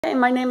Hey,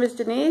 my name is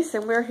Denise,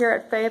 and we're here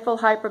at Fayetteville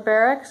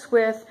Hyperbarics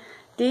with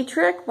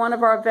Dietrich, one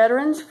of our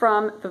veterans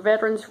from the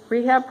Veterans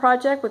Rehab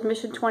Project with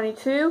Mission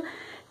 22.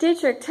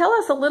 Dietrich, tell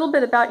us a little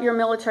bit about your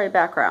military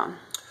background.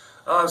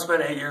 I've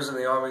spent 8 years in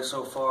the Army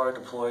so far.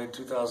 Deployed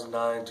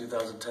 2009,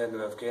 2010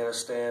 to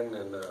Afghanistan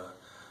and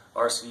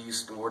RC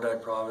East and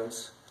Wardak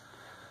Province.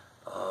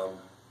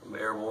 I'm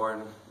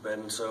Airborne,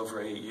 been so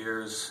for 8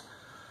 years.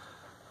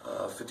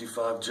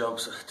 55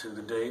 jumps to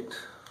the date.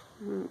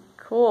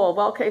 Cool.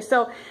 Well, okay,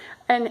 so,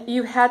 and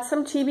you had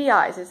some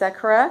TBIs, is that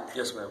correct?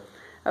 Yes, ma'am.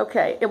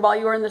 Okay, and while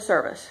you were in the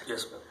service?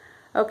 Yes, ma'am.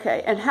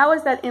 Okay, and how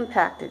has that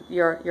impacted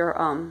your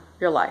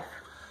life?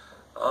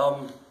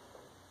 I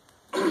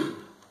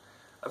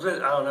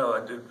don't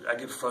know, I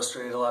get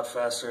frustrated a lot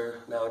faster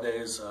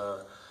nowadays.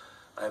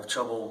 I have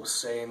trouble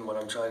saying what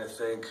I'm trying to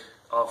think.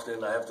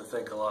 Often I have to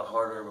think a lot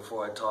harder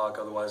before I talk,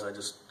 otherwise I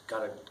just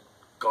kind of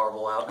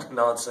garble out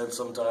nonsense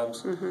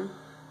sometimes.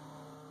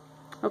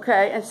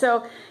 Okay, and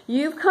so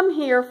you've come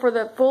here for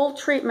the full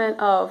treatment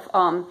of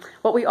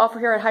what we offer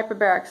here at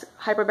Hyperbarics: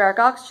 hyperbaric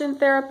oxygen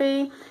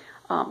therapy,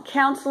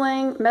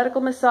 counseling, medical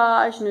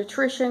massage,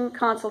 nutrition,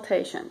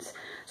 consultations.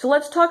 So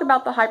let's talk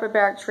about the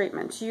hyperbaric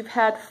treatments. You've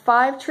had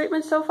 5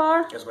 treatments so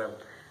far? Yes, ma'am.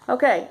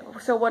 Okay,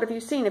 so what have you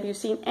seen? Have you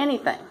seen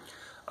anything?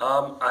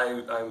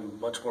 I'm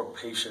much more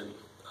patient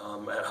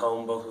at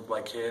home, both with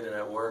my kid and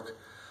at work.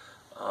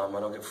 I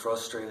don't get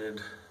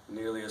frustrated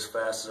nearly as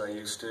fast as I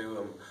used to.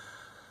 I'm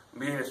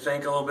beginning to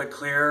think a little bit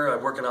clearer. I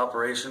work in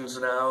operations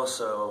now,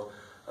 so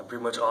I'm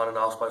pretty much on and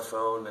off my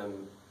phone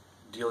and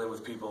dealing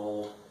with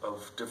people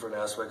of different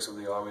aspects of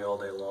the Army all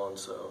day long,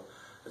 so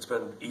it's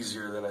been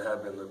easier than it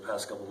had been the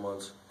past couple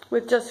months.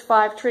 With just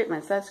 5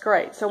 treatments, that's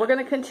great. So we're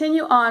going to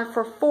continue on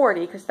for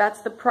 40 because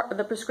that's the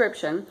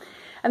prescription.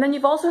 And then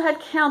you've also had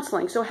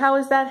counseling, so how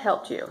has that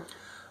helped you?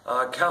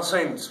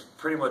 Counseling's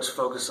pretty much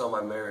focused on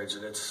my marriage,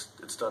 and it's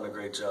done a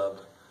great job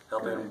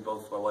helping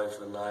both my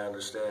wife and I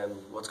understand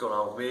what's going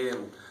on with me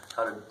and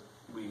how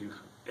we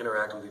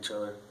interact with each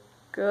other.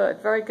 Good,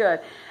 very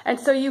good. And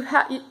so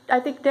I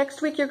think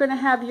next week you're going to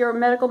have your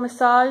medical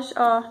massage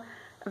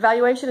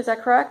evaluation, is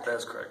that correct?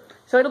 That's correct.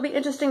 So it'll be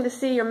interesting to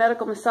see your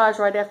medical massage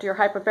right after your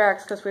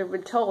hyperbarics because we've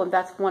been told, and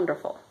that's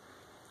wonderful.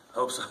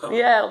 Hope so.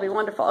 Yeah, it'll be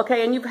wonderful.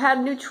 Okay, and you've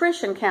had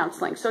nutrition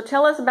counseling. So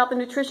tell us about the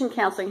nutrition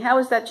counseling. How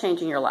is that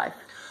changing your life?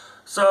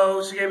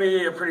 So she gave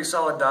me a pretty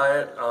solid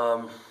diet.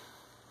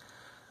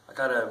 I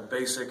kind of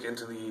basic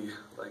into the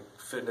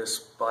fitness,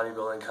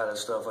 bodybuilding kind of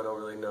stuff. I don't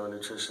really know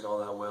nutrition all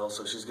that well.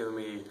 So she's given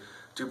me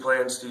 2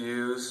 plans to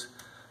use,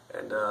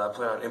 and I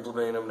plan on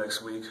implementing them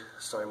next week,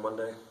 starting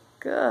Monday.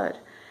 Good.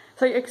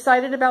 So you're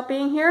excited about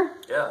being here?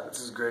 Yeah, this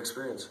is a great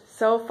experience.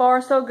 So far,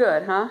 so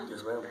good, huh?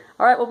 Yes, ma'am.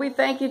 All right, well, we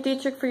thank you,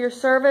 Dietrich, for your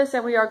service,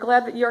 and we are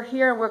glad that you're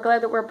here, and we're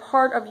glad that we're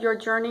part of your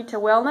journey to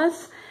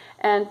wellness.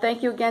 And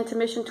thank you again to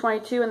Mission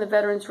 22 and the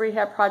Veterans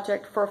Rehab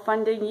Project for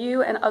funding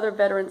you and other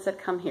veterans that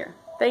come here.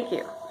 Thank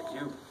you. Thank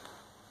you.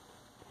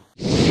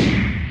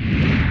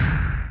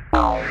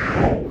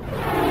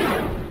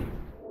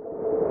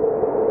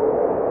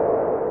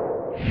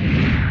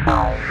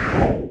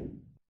 Ow.